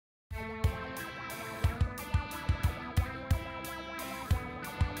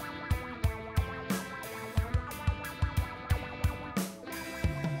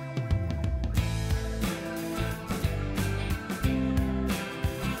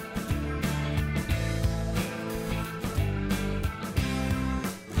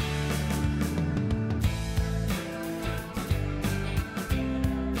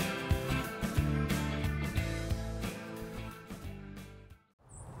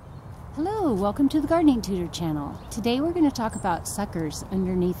Hello, welcome to the Gardening Tutor channel. Today we're going to talk about suckers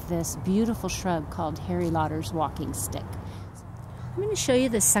underneath this beautiful shrub called Harry Lauder's walking stick. I'm going to show you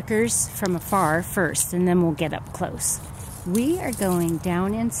the suckers from afar first, and then we'll get up close. We are going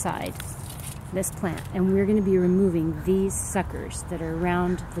down inside this plant, and we're going to be removing these suckers that are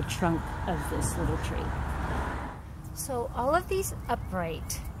around the trunk of this little tree. So all of these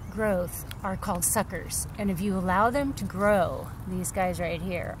upright growth are called suckers, and if you allow them to grow, these guys right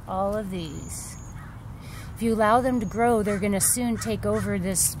here, all of these, if you allow them to grow, they're going to soon take over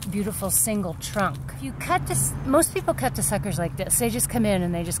this beautiful single trunk. If you cut this, most people cut the suckers like this. They just come in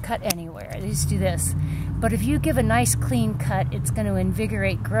and they just cut anywhere. They just do this. But if you give a nice clean cut, it's going to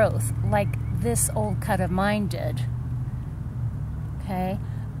invigorate growth like this old cut of mine did. Okay,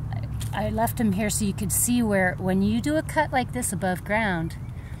 I left them here so you could see where when you do a cut like this above ground,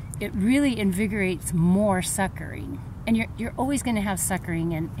 it really invigorates more suckering. And you're always going to have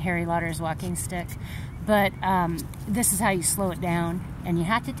suckering in Harry Lauder's walking stick, but this is how you slow it down, and you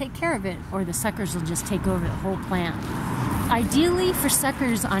have to take care of it or the suckers will just take over the whole plant. Ideally, for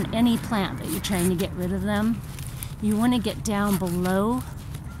suckers on any plant that you're trying to get rid of them, you want to get down below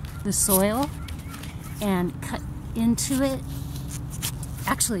the soil and cut into it.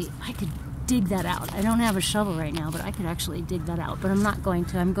 Actually, I could dig that out. I don't have a shovel right now, but I could actually dig that out, but I'm not going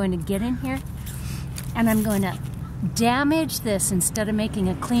to. I'm going to get in here and I'm going to damage this instead of making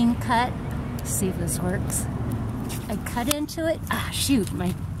a clean cut. See if this works. I cut into it. Ah, shoot,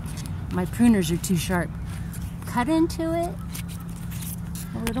 my pruners are too sharp. Cut into it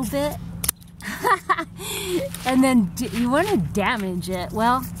a little bit. And then you want to damage it.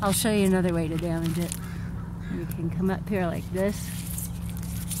 Well, I'll show you another way to damage it. You can come up here like this.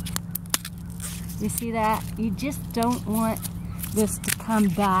 You see that? You just don't want this to come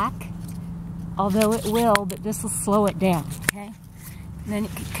back, although it will, but this will slow it down, okay? And then you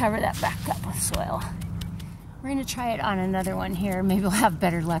can cover that back up with soil. We're going to try it on another one here. Maybe we'll have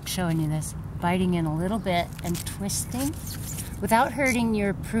better luck showing you this. Biting in a little bit and twisting without hurting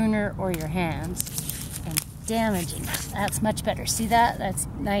your pruner or your hands and damaging it. That's much better. See that? That's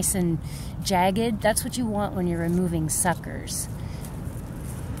nice and jagged. That's what you want when you're removing suckers.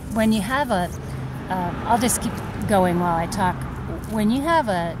 When you have a I'll just keep going while I talk. When you have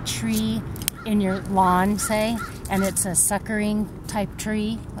a tree in your lawn, say, and it's a suckering type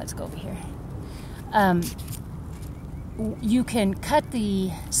tree, let's go over here. You can cut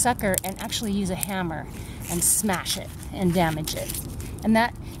the sucker and actually use a hammer and smash it and damage it. And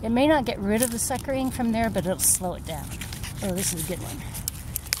that, it may not get rid of the suckering from there, but it'll slow it down. Oh, this is a good one.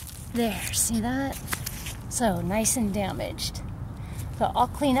 There, see that? So, nice and damaged. So I'll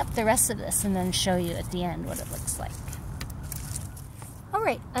clean up the rest of this and then show you at the end what it looks like.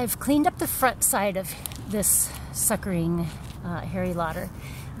 Alright, I've cleaned up the front side of this suckering Harry Lauder.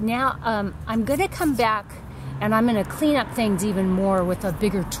 Now I'm going to come back and I'm going to clean up things even more with a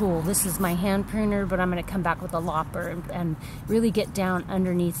bigger tool. This is my hand pruner, but I'm going to come back with a lopper and really get down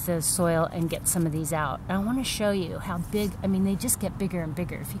underneath the soil and get some of these out. And I want to show you how big, I mean, they just get bigger and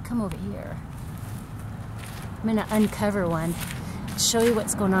bigger. If you come over here, I'm going to uncover one. Show you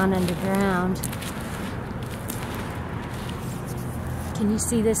what's going on underground. Can you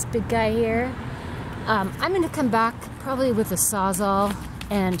see this big guy here? I'm going to come back probably with a sawzall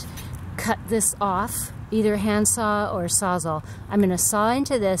and cut this off, either a handsaw or a sawzall. I'm going to saw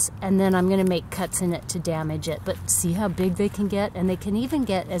into this and then I'm going to make cuts in it to damage it. But see how big they can get? And they can even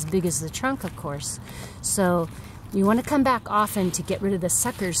get as big as the trunk, of course. So you want to come back often to get rid of the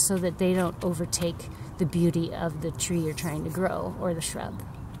suckers so that they don't overtake the beauty of the tree you're trying to grow or the shrub.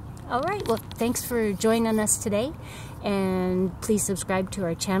 All right, well, thanks for joining us today, and please subscribe to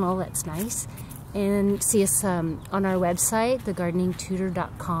our channel. That's nice. And see us on our website,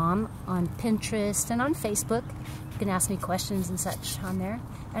 thegardeningtutor.com, on Pinterest and on Facebook. You can ask me questions and such on there.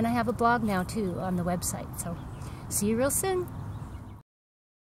 And I have a blog now too on the website. So see you real soon.